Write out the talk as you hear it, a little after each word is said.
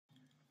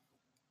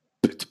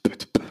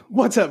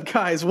What's up,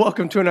 guys?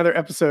 Welcome to another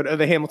episode of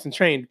the Hamilton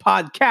Trained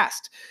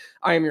podcast.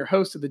 I am your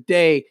host of the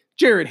day,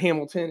 Jared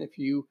Hamilton. If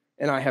you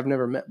and I have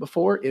never met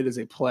before, it is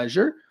a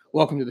pleasure.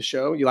 Welcome to the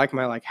show. You like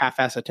my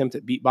half-ass attempt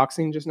at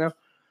beatboxing just now?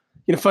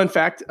 Fun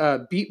fact,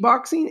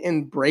 beatboxing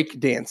and break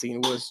dancing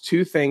was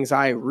two things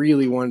I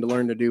really wanted to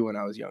learn to do when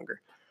I was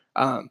younger.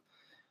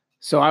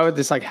 So I would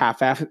just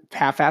half-ass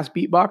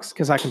beatbox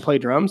because I can play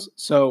drums.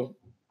 So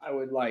I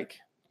would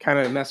kind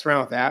of mess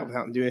around with that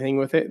without doing anything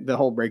with it. The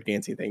whole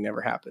breakdancing thing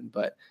never happened.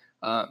 But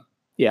I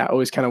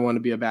always kind of wanted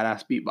to be a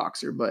badass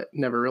beatboxer, but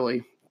never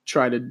really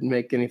tried to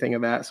make anything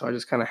of that. So I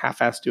just kind of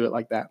half-ass do it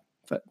like that.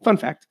 But fun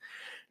fact.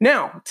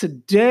 Now,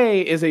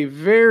 today is a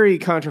very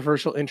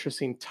controversial,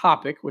 interesting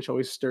topic, which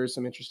always stirs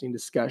some interesting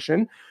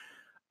discussion.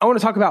 I want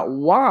to talk about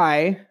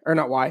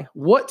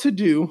what to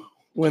do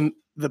when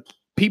the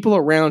people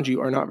around you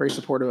are not very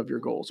supportive of your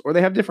goals, or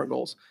they have different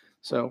goals.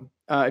 So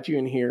if you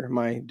can hear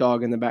my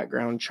dog in the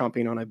background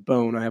chomping on a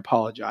bone, I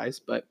apologize,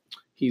 but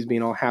he's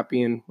being all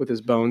happy and with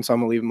his bone, so I'm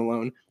gonna leave him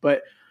alone.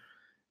 But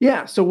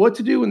yeah, so what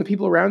to do when the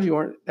people around you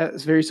aren't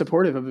as very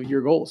supportive of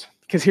your goals?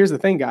 Because here's the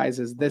thing, guys,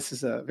 is this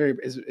is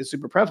is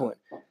super prevalent.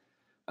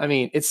 I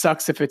mean, it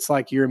sucks if it's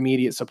like your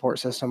immediate support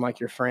system, like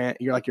your friend,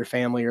 you're like your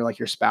family or like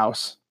your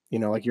spouse,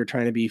 like you're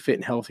trying to be fit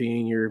and healthy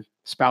and your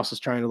spouse is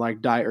trying to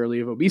die early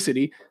of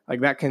obesity.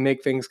 Like that can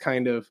make things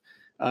kind of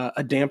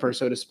a damper,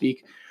 so to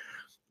speak.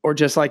 Or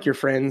just like your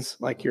friends,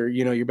 like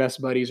your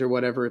best buddies or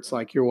whatever. It's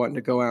like you're wanting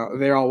to go out.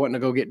 They're all wanting to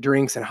go get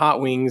drinks and hot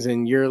wings.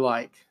 And you're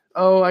like,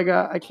 oh,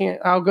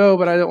 I'll go,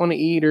 but I don't want to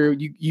eat. Or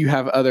you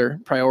have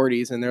other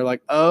priorities. And they're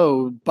like,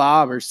 oh,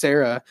 Bob or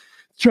Sarah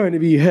trying to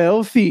be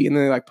healthy. And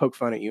then they poke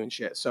fun at you and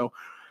shit. So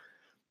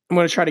I'm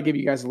going to try to give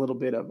you guys a little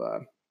bit of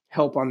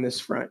help on this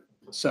front.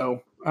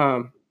 So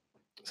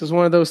this is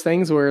one of those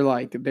things where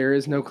there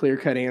is no clear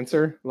cut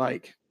answer,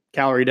 like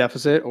calorie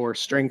deficit or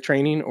strength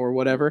training or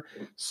whatever.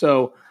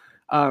 So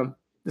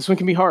this one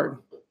can be hard.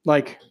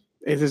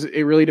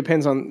 It really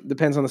depends on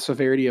the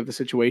severity of the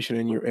situation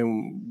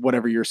and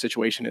whatever your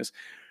situation is,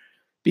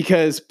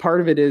 because part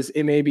of it is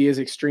it may be as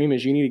extreme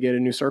as you need to get a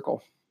new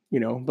circle,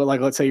 but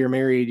let's say you're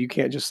married, you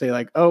can't just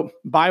say oh,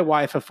 bye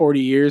wife of 40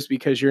 years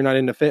because you're not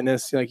into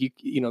fitness.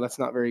 That's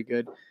not very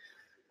good.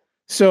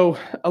 So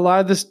a lot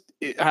of this,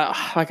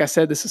 like I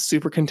said, this is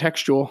super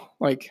contextual.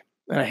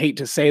 And I hate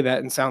to say that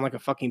and sound like a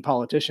fucking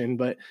politician,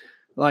 but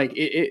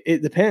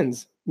it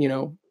depends,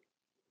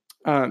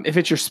 if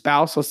it's your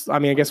spouse,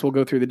 I guess we'll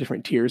go through the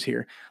different tiers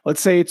here.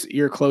 Let's say it's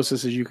your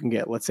closest as you can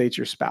get. Let's say it's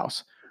your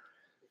spouse.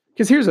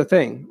 Because here's the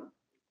thing.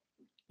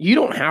 You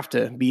don't have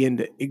to be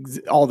into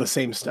all the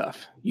same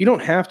stuff. You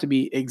don't have to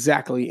be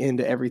exactly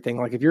into everything.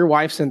 If your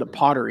wife's into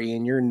pottery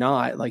and you're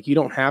not, you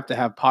don't have to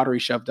have pottery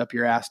shoved up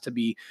your ass to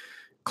be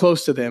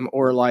close to them.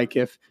 Or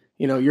if,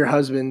 your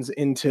husband's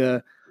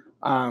into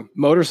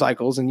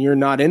motorcycles and you're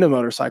not into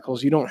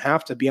motorcycles, you don't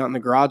have to be out in the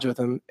garage with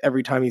him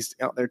every time he's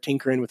out there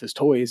tinkering with his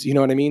toys. You know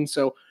what I mean?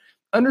 So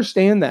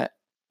understand that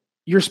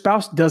your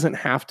spouse doesn't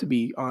have to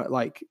be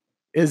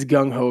as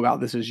gung-ho about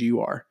this as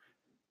you are.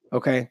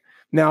 Okay.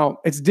 Now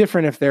it's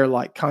different if they're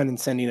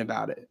condescending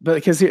about it, but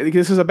because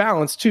this is a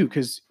balance too.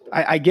 Cause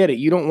I get it.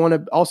 You don't want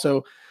to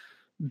also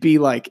be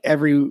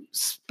every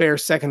spare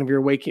second of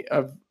your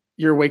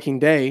waking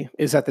day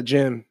is at the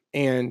gym.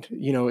 And,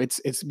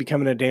 it's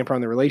becoming a damper on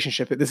the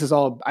relationship. This is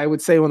all, I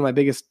would say one of my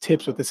biggest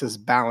tips with this is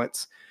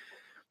balance.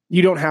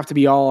 You don't have to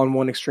be all on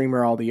one extreme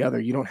or all the other.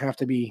 You don't have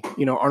to be,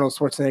 Arnold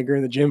Schwarzenegger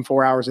in the gym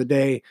 4 hours a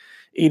day,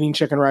 eating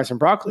chicken, rice,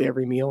 and broccoli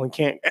every meal and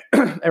can't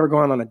ever go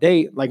on a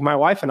date. My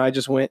wife and I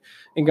just went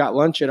and got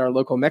lunch at our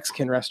local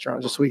Mexican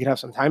restaurant just so we could have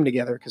some time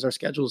together because our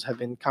schedules have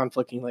been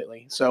conflicting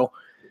lately. So,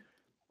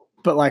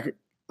 but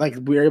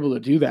we were able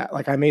to do that.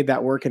 I made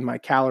that work in my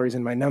calories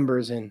and my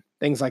numbers and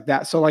things like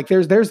that. So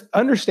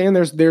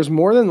there's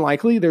more than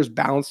likely there's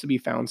balance to be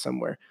found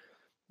somewhere.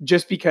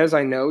 Just because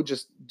I know,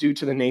 just due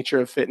to the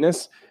nature of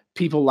fitness,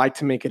 people like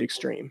to make it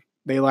extreme.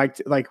 They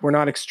we're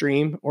not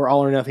extreme or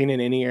all or nothing in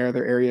any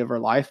other area of our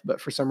life,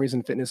 but for some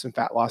reason, fitness and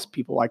fat loss,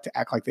 people like to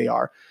act like they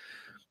are.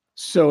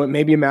 So it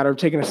may be a matter of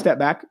taking a step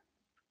back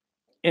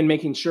and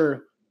making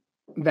sure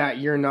that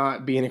you're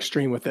not being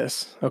extreme with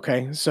this.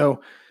 Okay. So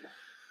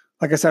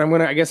like I said,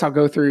 I guess I'll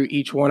go through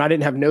each one. I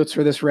didn't have notes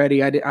for this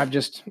ready.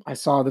 I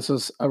saw this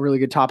was a really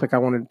good topic I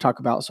wanted to talk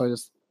about. So I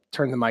just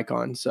turned the mic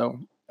on. So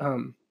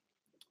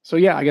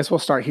yeah, I guess we'll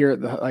start here at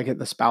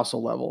the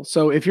spousal level.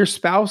 So if your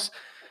spouse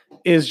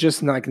is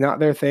just not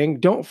their thing,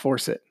 don't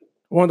force it.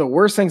 One of the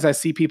worst things I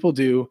see people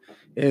do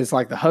is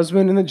the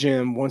husband in the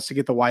gym wants to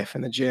get the wife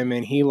in the gym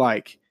and he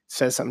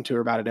says something to her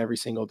about it every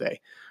single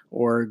day,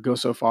 or go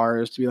so far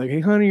as to be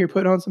hey, honey, you're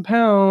putting on some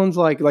pounds.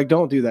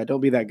 Don't do that.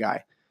 Don't be that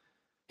guy.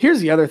 Here's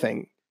the other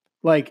thing.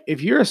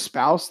 If you're a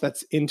spouse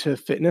that's into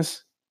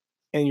fitness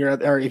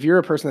or if you're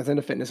a person that's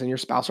into fitness and your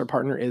spouse or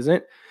partner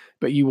isn't,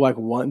 but you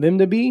want them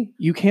to be,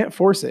 you can't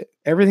force it.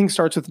 Everything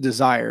starts with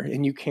desire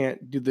and you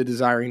can't do the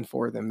desiring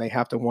for them. They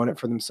have to want it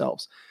for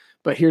themselves.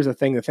 But here's the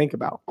thing to think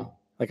about.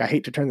 I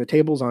hate to turn the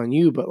tables on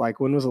you, but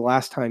when was the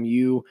last time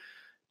you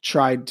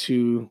tried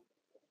to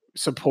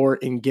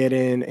support and get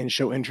in and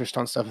show interest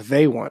on stuff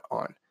they want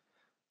on.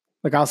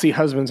 Like I'll see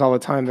husbands all the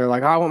time. They're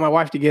like, I want my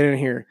wife to get in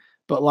here.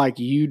 But like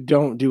you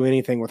don't do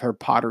anything with her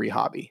pottery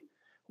hobby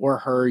or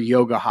her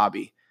yoga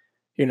hobby,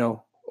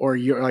 or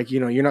you're like,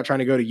 you're not trying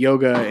to go to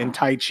yoga and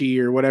Tai Chi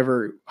or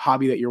whatever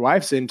hobby that your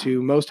wife's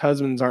into. Most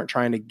husbands aren't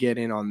trying to get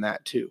in on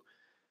that too.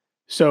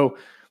 So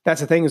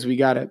that's the thing is we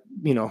got to,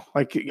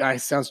 like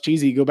it sounds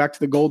cheesy, go back to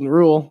the golden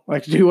rule,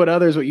 like do what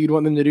you'd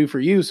want them to do for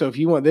you. So if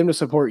you want them to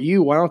support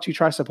you, why don't you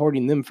try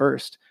supporting them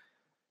first?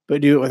 But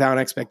do it without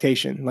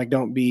expectation. Like,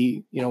 don't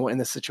be, in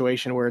the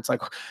situation where it's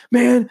like,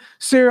 man,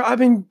 Sarah, I've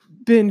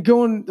been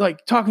going,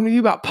 like talking to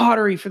you about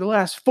pottery for the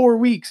last 4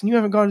 weeks and you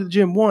haven't gone to the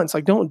gym once.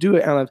 Like, don't do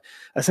it out of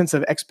a sense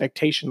of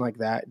expectation like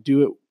that.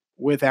 Do it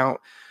without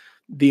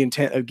the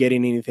intent of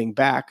getting anything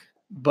back.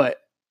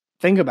 But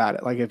think about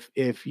it. Like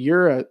if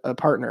you're a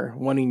partner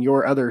wanting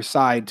your other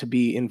side to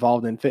be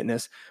involved in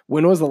fitness,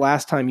 when was the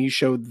last time you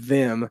showed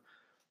them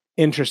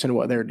interest in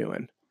what they're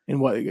doing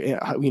and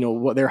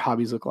what their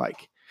hobbies look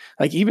like?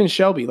 Like even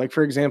Shelby, like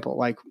for example,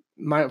 like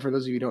for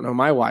those of you who don't know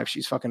my wife,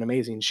 she's fucking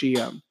amazing.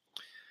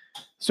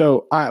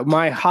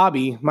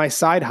 My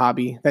side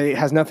hobby that it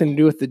has nothing to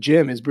do with the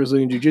gym is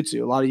Brazilian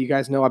Jiu-Jitsu. A lot of you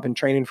guys know I've been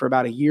training for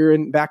about a year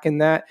and back in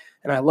that,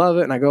 and I love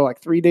it. And I go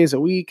like 3 days a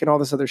week and all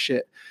this other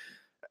shit.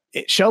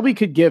 Shelby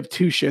could give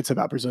two shits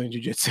about Brazilian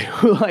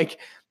Jiu-Jitsu.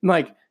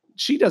 like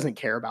she doesn't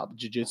care about the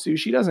Jiu-Jitsu.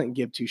 She doesn't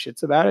give two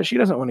shits about it. She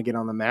doesn't want to get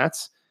on the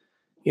mats.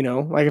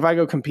 Like if I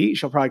go compete,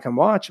 she'll probably come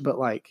watch, but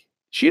like,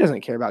 she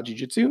doesn't care about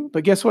jiu-jitsu,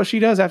 but guess what she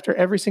does after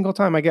every single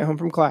time I get home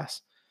from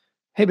class?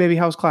 Hey, baby,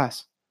 how's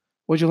class?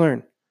 What'd you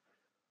learn?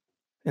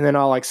 And then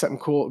I'll like something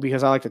cool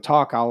because I like to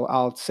talk.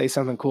 I'll say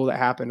something cool that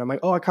happened. I'm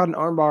like, oh, I caught an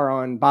armbar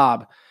on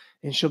Bob.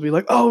 And she'll be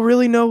like, oh,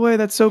 really? No way.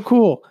 That's so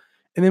cool.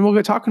 And then we'll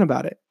get talking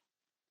about it.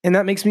 And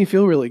that makes me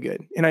feel really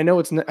good. And I know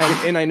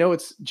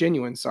it's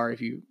genuine. Sorry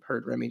if you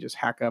heard Remy just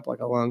hack up like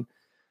a lung,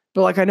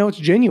 but like, I know it's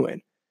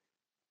genuine.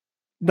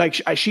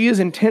 Like she is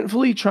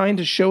intentfully trying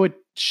to show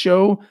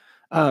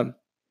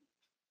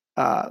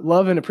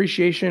love and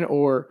appreciation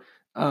or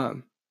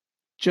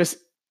just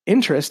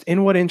interest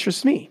in what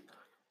interests me.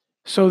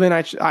 So then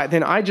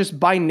I just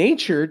by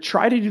nature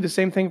try to do the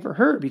same thing for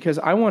her because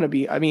I want to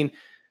be,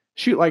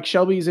 like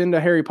Shelby's into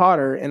Harry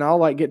Potter and I'll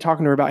like get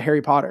talking to her about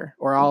Harry Potter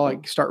or I'll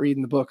like start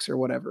reading the books or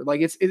whatever.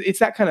 Like it's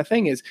that kind of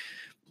thing is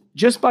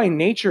just by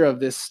nature of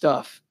this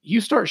stuff, you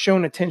start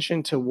showing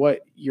attention to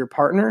what your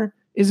partner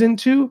is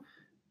into,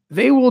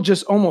 they will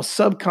just almost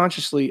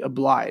subconsciously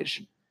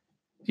oblige.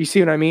 You see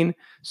what I mean?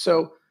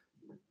 So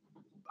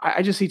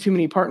I just see too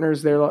many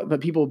partners there that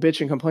people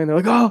bitch and complain. They're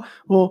like, oh,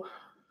 well,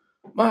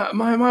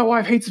 my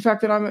wife hates the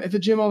fact that I'm at the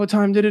gym all the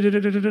time.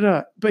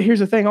 But here's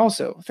the thing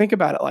also. Think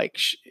about it. Like,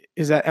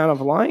 is that out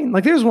of line?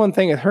 Like there's one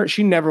thing with her.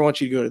 She never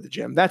wants you to go to the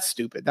gym. That's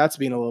stupid. That's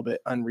being a little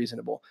bit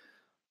unreasonable.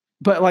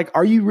 But like,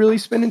 are you really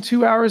spending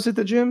 2 hours at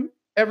the gym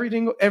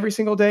every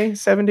single day,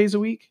 7 days a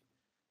week?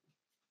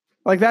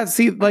 Like that's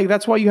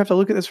why you have to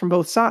look at this from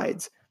both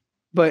sides.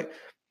 But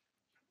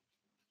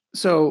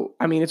so,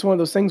 it's one of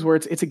those things where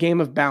it's a game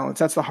of balance.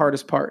 That's the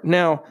hardest part.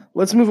 Now,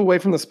 let's move away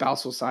from the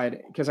spousal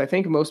side because I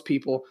think most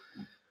people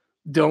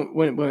don't.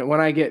 When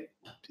I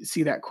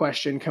see that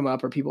question come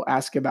up or people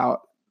ask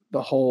about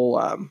the whole,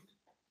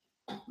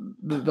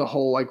 the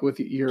whole like with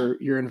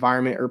your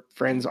environment or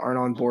friends aren't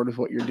on board with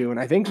what you're doing.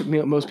 I think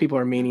most people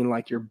are meaning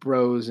like your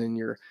bros and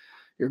your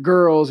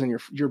girls and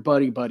your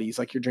buddies,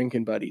 like your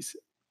drinking buddies.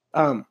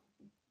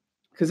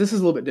 Because this is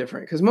a little bit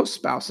different. Because most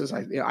spouses,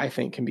 I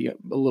think, can be a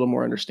little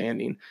more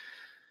understanding,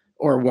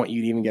 or want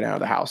you to even get out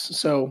of the house.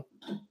 So,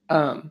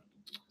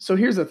 so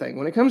here's the thing: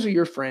 when it comes to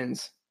your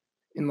friends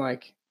and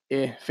like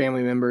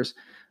family members,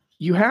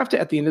 you have to,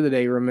 at the end of the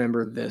day,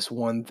 remember this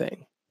one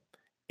thing: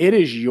 it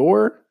is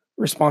your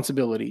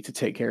responsibility to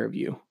take care of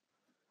you,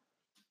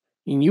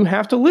 and you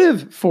have to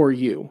live for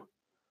you.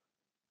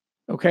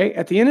 Okay,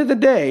 at the end of the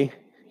day,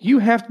 you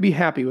have to be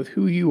happy with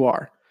who you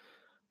are.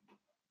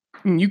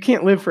 You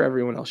can't live for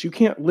everyone else. You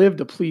can't live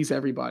to please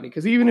everybody.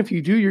 Because even if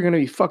you do, you're going to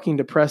be fucking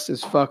depressed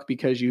as fuck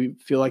because you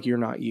feel like you're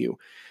not you.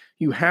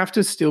 You have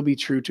to still be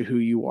true to who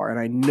you are. And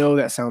I know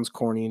that sounds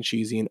corny and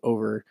cheesy and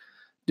over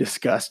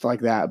discussed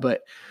like that.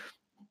 But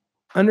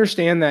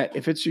understand that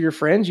if it's your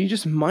friends, you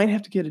just might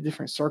have to get a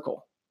different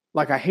circle.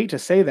 Like, I hate to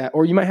say that.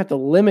 Or you might have to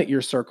limit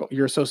your circle,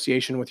 your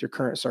association with your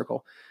current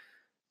circle.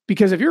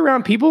 Because if you're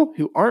around people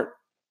who aren't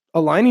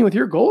aligning with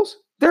your goals,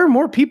 there are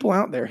more people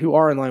out there who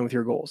are in line with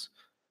your goals.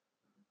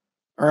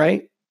 All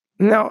right.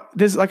 Now,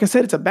 this, like I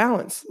said, it's a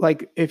balance.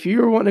 Like if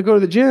you're wanting to go to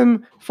the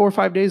gym 4 or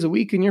 5 days a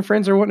week and your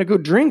friends are wanting to go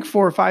drink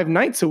 4 or 5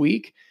 nights a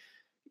week,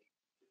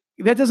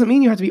 that doesn't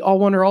mean you have to be all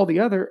one or all the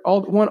other,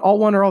 all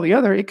one or all the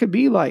other. It could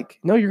be like,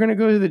 no, you're going to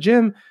go to the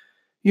gym,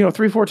 3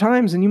 or 4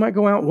 times and you might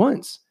go out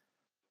once,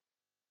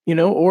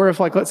 or if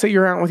like, let's say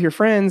you're out with your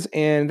friends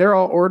and they're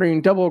all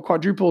ordering double,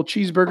 quadruple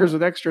cheeseburgers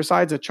with extra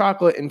sides of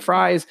chocolate and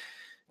fries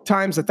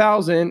times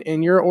 1,000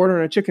 and you're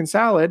ordering a chicken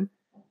salad.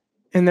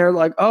 And they're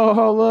like,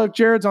 oh, look,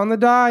 Jared's on the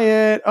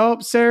diet. Oh,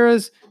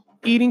 Sarah's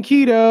eating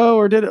keto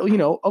or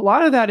a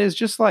lot of that is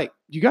just like,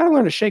 you got to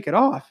learn to shake it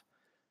off.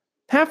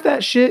 Half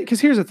that shit, because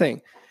here's the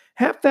thing.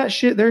 Half that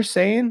shit they're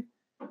saying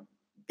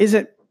is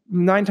it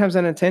 9 times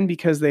out of 10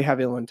 because they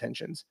have ill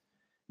intentions.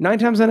 9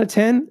 times out of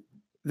 10,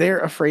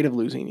 they're afraid of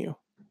losing you.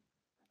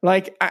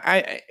 Like,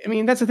 I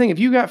mean, that's the thing. If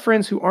you got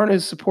friends who aren't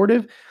as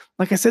supportive,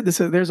 like I said,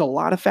 there's a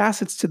lot of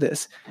facets to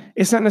this.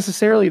 It's not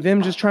necessarily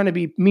them just trying to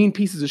be mean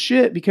pieces of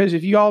shit, because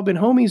if you all been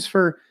homies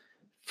for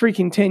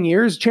freaking 10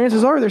 years,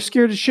 chances are they're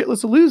scared as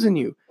shitless of losing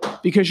you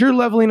because you're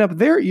leveling up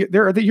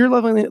you're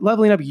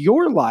leveling up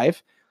your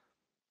life.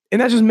 And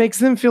that just makes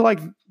them feel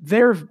like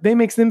they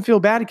makes them feel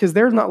bad because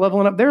they're not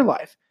leveling up their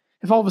life.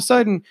 If all of a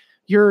sudden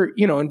you're,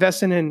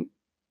 investing in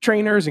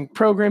trainers and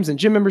programs and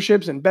gym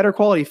memberships and better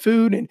quality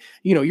food, and,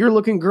 you're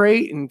looking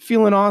great and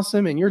feeling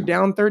awesome, and you're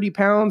down 30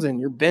 pounds and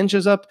your bench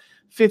is up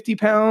 50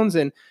 pounds,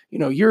 and,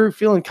 you're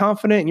feeling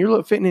confident and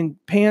you're fitting in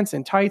pants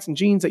and tights and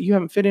jeans that you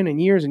haven't fit in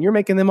years, and you're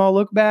making them all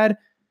look bad.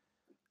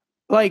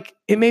 Like,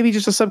 it may be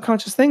just a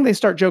subconscious thing. They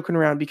start joking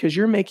around because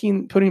you're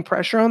putting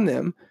pressure on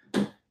them,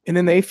 and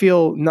then they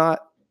feel not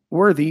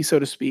worthy, so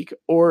to speak,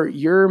 or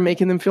you're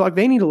making them feel like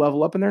they need to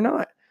level up and they're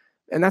not.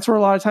 And that's where a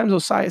lot of times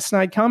those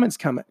snide comments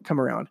come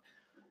around.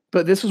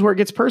 But this is where it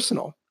gets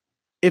personal.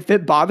 If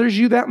it bothers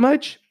you that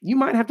much, you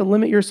might have to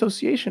limit your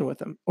association with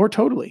them, or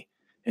totally.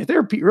 If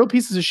they're real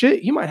pieces of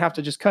shit, you might have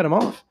to just cut them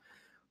off,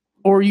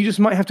 or you just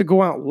might have to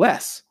go out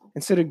less.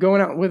 Instead of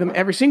going out with them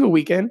every single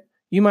weekend,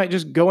 you might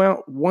just go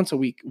out once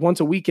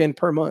a weekend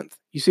per month.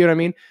 You see what I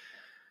mean?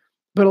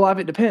 But a lot of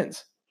it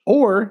depends.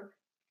 Or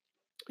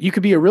you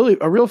could be a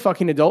real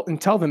fucking adult and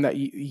tell them that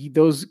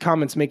those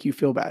comments make you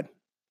feel bad.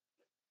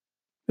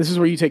 This is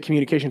where you take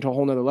communication to a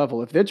whole nother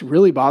level. If it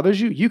really bothers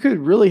you, you could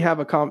really have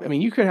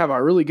you could have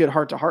a really good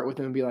heart to heart with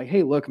them and be like,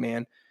 hey, look,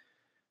 man,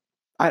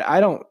 I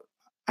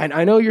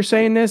know you're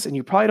saying this and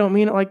you probably don't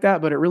mean it like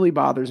that, but it really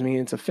bothers me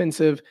and it's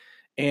offensive.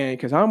 And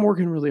because I'm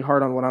working really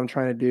hard on what I'm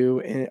trying to do,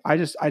 and I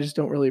just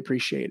don't really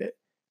appreciate it.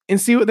 And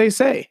see what they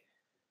say.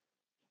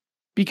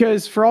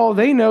 Because for all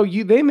they know,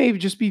 they may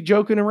just be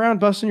joking around,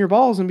 busting your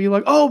balls and be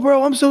like, oh,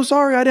 bro, I'm so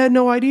sorry. I had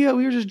no idea.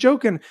 We were just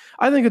joking.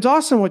 I think it's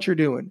awesome what you're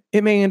doing.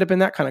 It may end up in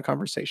that kind of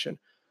conversation.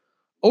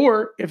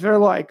 Or if they're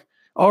like,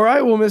 all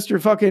right, well, Mr.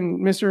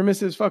 and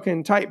Mrs.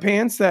 fucking tight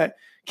pants that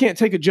can't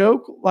take a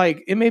joke,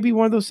 like, it may be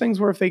one of those things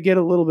where if they get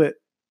a little bit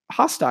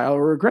hostile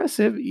or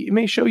aggressive, it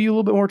may show you a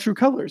little bit more true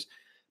colors.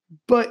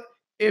 But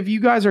if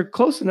you guys are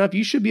close enough,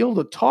 you should be able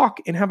to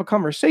talk and have a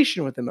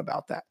conversation with them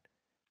about that.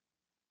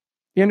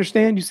 You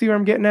understand? You see where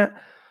I'm getting at?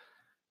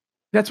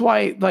 That's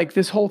why, like,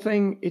 this whole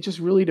thing, it just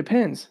really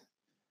depends.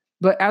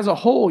 But as a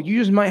whole, you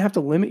just might have to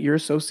limit your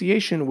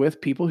association with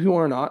people who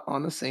are not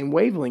on the same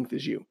wavelength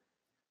as you.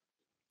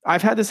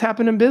 I've had this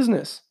happen in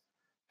business.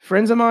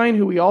 Friends of mine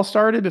who we all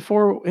started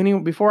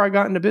before I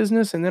got into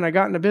business, and then I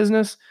got into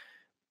business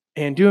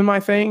and doing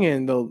my thing,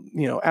 and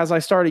as I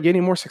started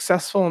getting more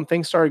successful and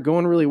things started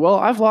going really well,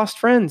 I've lost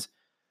friends.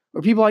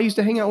 Or people I used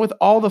to hang out with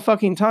all the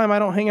fucking time, I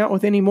don't hang out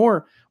with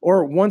anymore,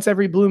 or once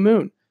every blue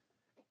moon,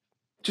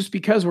 just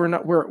because we're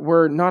not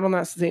on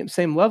that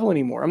same level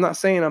anymore. I'm not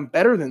saying I'm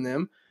better than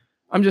them.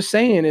 I'm just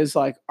saying is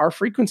like our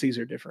frequencies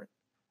are different.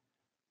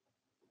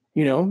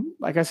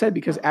 Like I said,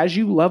 because as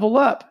you level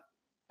up,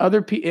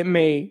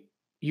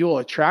 you'll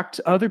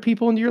attract other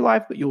people into your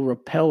life, but you'll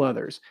repel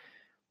others.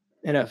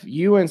 And if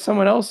you and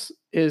someone else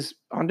is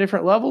on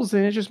different levels,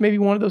 then it's just maybe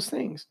one of those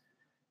things.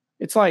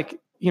 It's like,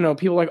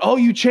 people are like, oh,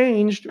 you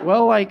changed.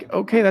 Well, like,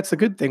 okay, that's a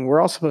good thing. We're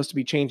all supposed to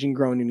be changing,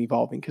 growing, and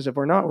evolving, because if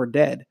we're not, we're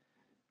dead.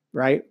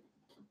 Right?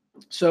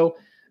 So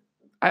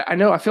I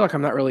know I feel like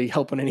I'm not really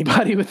helping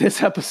anybody with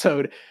this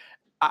episode.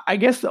 I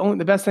guess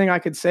the best thing I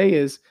could say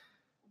is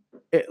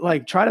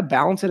try to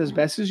balance it as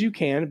best as you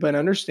can, but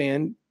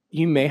understand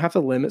you may have to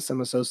limit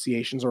some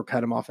associations or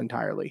cut them off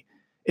entirely.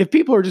 If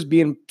people are just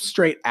being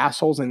straight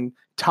assholes and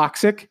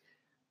toxic,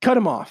 cut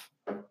them off.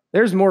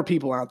 There's more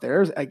people out there.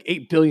 There's like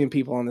 8 billion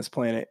people on this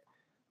planet.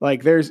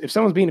 Like, if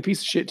someone's being a piece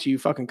of shit to you,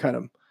 fucking cut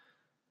them.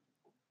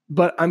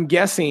 But I'm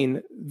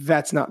guessing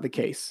that's not the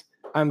case.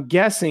 I'm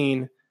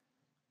guessing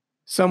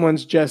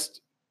someone's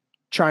just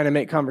trying to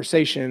make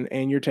conversation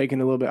and you're taking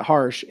it a little bit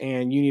harsh,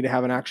 and you need to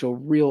have an actual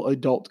real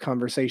adult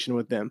conversation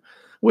with them,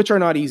 which are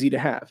not easy to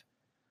have.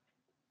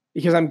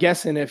 Because I'm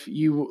guessing if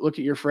you look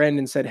at your friend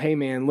and said, hey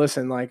man,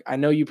 listen, like, I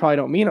know you probably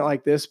don't mean it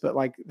like this, but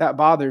like, that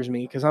bothers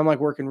me because I'm like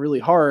working really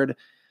hard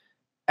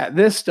at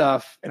this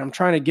stuff and I'm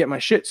trying to get my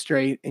shit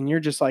straight, and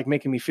you're just like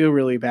making me feel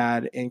really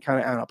bad and kind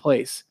of out of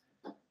place.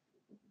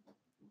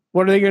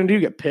 What are they going to do?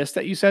 Get pissed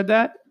that you said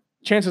that?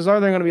 Chances are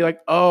they're going to be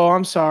like, oh,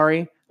 I'm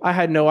sorry. I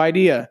had no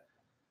idea.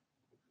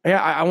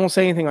 Yeah, I won't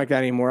say anything like that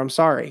anymore. I'm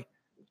sorry.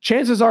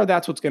 Chances are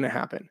that's what's going to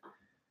happen.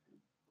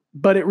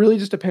 But it really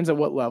just depends at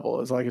what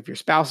level. It's like if your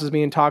spouse is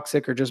being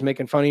toxic or just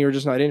making fun of you or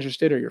just not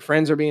interested, or your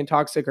friends are being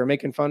toxic or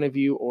making fun of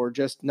you or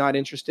just not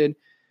interested.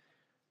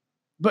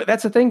 But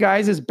that's the thing,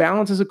 guys, is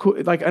balance is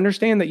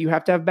understand that you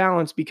have to have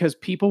balance, because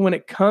people, when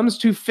it comes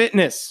to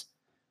fitness,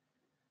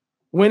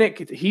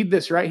 heed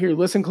this right here,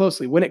 listen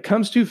closely. When it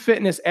comes to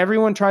fitness,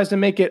 everyone tries to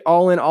make it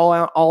all in, all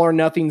out, all or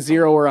nothing,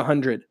 0 or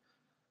 100.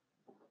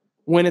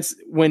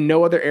 when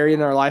no other area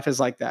in our life is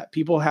like that.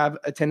 People have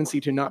a tendency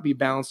to not be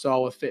balanced at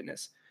all with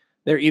fitness.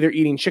 They're either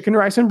eating chicken,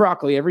 rice, and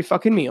broccoli every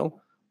fucking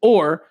meal,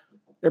 or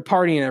they're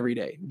partying every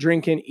day,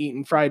 drinking,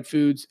 eating fried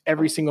foods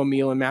every single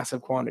meal in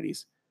massive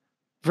quantities.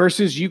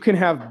 Versus you can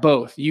have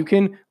both. You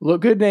can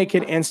look good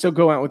naked and still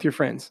go out with your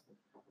friends.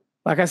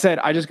 Like I said,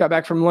 I just got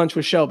back from lunch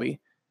with Shelby.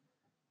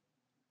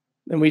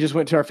 And we just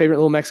went to our favorite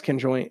little Mexican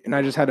joint, and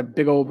I just had a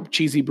big old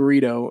cheesy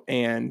burrito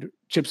and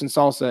chips and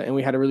salsa, and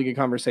we had a really good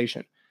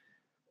conversation.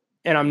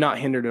 And I'm not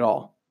hindered at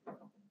all.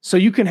 So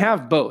you can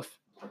have both.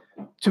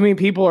 Too many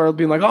people are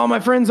being like, oh, my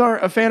friends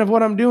aren't a fan of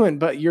what I'm doing,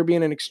 but you're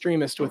being an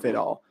extremist with it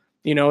all.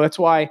 That's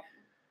why,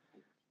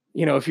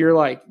 if you're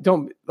like,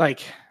 don't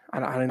like, I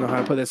don't know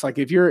how to put this. Like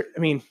if you're,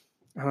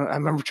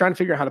 I'm trying to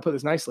figure out how to put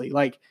this nicely.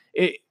 Like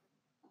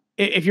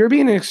if you're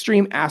being an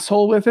extreme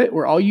asshole with it,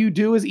 where all you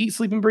do is eat,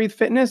 sleep, and breathe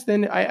fitness,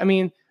 then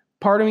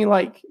part of me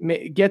like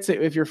gets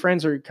it if your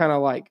friends are kind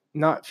of like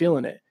not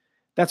feeling it.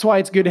 That's why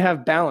it's good to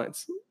have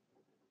balance.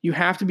 You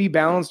have to be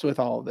balanced with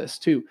all of this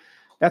too.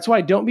 That's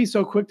why don't be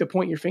so quick to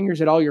point your fingers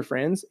at all your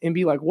friends and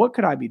be like, what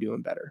could I be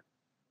doing better?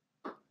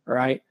 All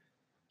right.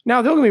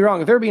 Now, don't get me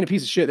wrong. If they're being a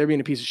piece of shit, they're being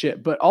a piece of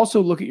shit. But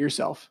also look at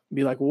yourself.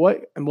 Be like,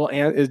 what? And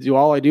do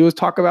all I do is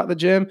talk about the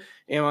gym?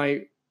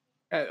 I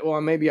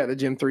may be at the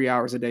gym 3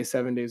 hours a day,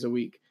 7 days a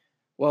week.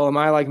 Well, am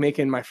I like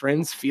making my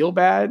friends feel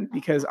bad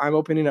because I'm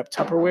opening up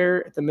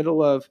Tupperware at the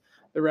middle of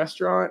the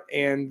restaurant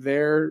and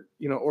they're,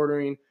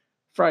 ordering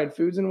fried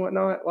foods and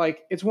whatnot?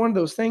 Like, it's one of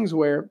those things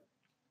where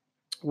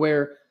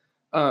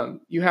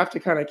you have to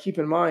kind of keep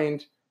in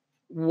mind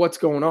what's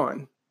going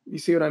on. You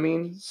see what I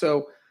mean?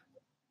 So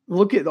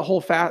look at the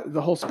whole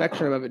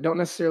spectrum of it. Don't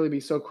necessarily be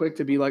so quick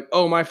to be like,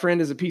 oh, my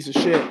friend is a piece of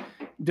shit,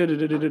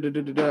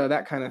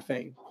 that kind of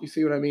thing. You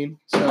see what I mean?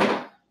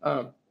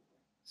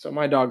 So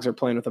my dogs are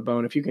playing with a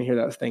bone. If you can hear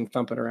that thing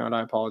thumping around,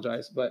 I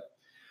apologize. But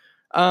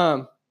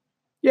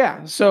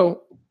yeah,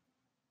 so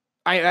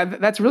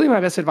that's really my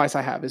best advice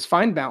I have is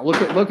find balance.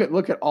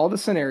 Look at all the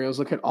scenarios.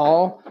 Look at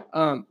all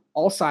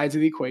sides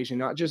of the equation,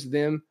 not just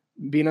them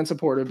being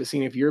unsupportive, but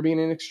seeing if you're being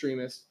an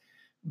extremist,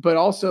 but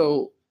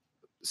also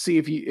see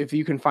if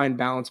you can find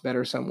balance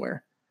better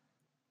somewhere.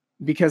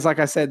 Because like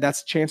I said,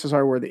 that's chances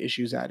are where the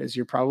issue's at is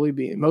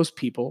most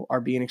people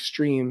are being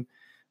extreme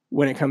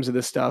when it comes to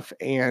this stuff,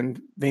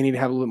 and they need to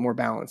have a little bit more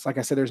balance. Like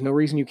I said, there's no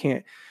reason you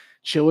can't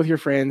chill with your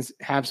friends,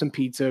 have some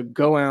pizza,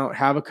 go out,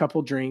 have a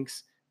couple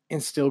drinks,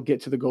 and still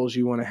get to the goals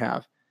you want to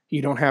have.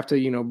 You don't have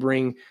to,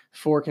 bring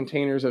 4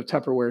 containers of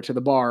Tupperware to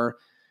the bar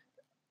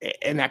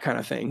and that kind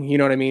of thing. You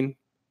know what I mean?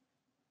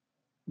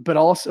 But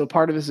also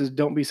part of this is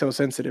don't be so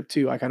sensitive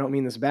too. Like, I don't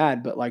mean this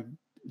bad, but like,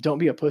 don't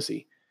be a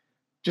pussy.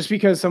 Just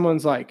because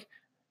someone's like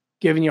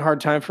giving you a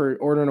hard time for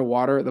ordering a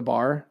water at the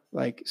bar,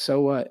 like,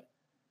 so what?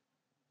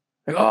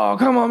 Like, oh,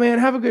 come on, man,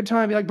 have a good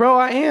time. Be like, bro,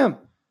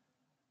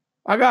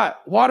 I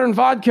got water and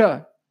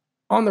vodka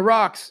on the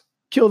rocks.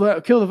 Kill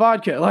the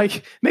vodka.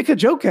 Like, make a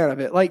joke out of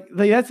it. Like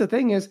that's the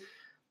thing is,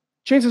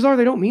 chances are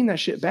they don't mean that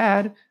shit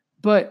bad.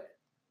 But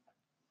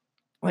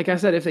like I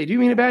said, if they do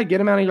mean it bad, get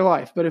them out of your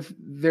life. But if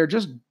they're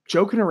just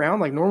joking around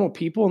like normal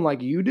people and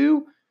like you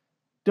do,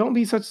 don't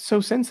be so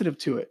sensitive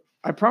to it.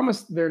 I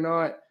promise they're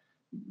not.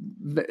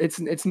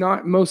 It's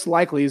not most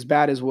likely as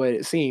bad as what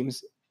it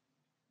seems.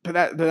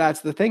 But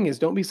that's the thing is,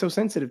 don't be so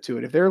sensitive to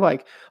it. If they're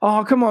like,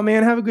 oh, come on,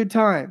 man, have a good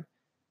time.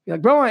 You're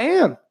like, bro, I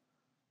am.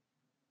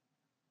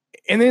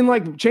 And then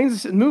like change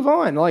this and move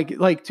on.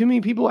 Like too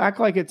many people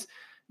act like it's,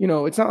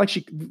 it's not like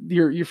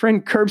your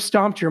friend curb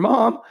stomped your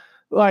mom.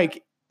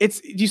 Like do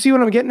you see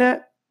what I'm getting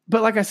at?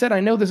 But like I said, I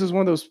know this is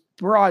one of those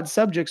broad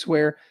subjects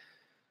where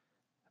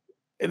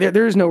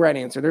there is no right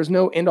answer. There's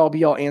no end all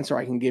be all answer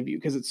I can give you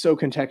because it's so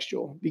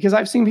contextual. Because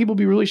I've seen people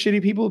be really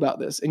shitty people about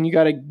this, and you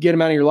got to get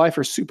them out of your life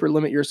or super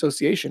limit your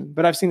association.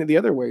 But I've seen it the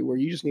other way where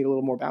you just need a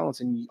little more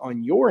balance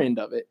on your end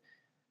of it.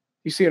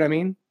 You see what I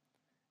mean?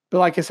 But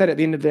like I said, at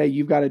the end of the day,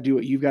 you've got to do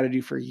what you've got to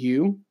do for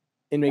you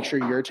and make sure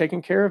you're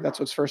taken care of. That's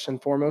what's first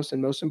and foremost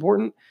and most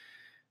important.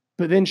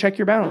 But then check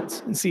your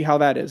balance and see how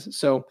that is.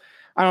 So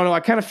I don't know. I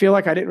kind of feel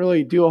like I didn't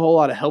really do a whole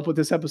lot of help with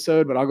this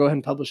episode, but I'll go ahead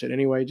and publish it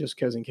anyway, just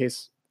because in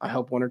case I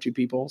help 1 or 2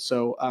 people.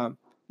 So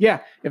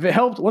yeah, if it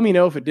helped, let me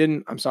know. If it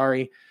didn't, I'm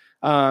sorry.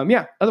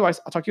 Yeah, otherwise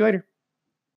I'll talk to you later.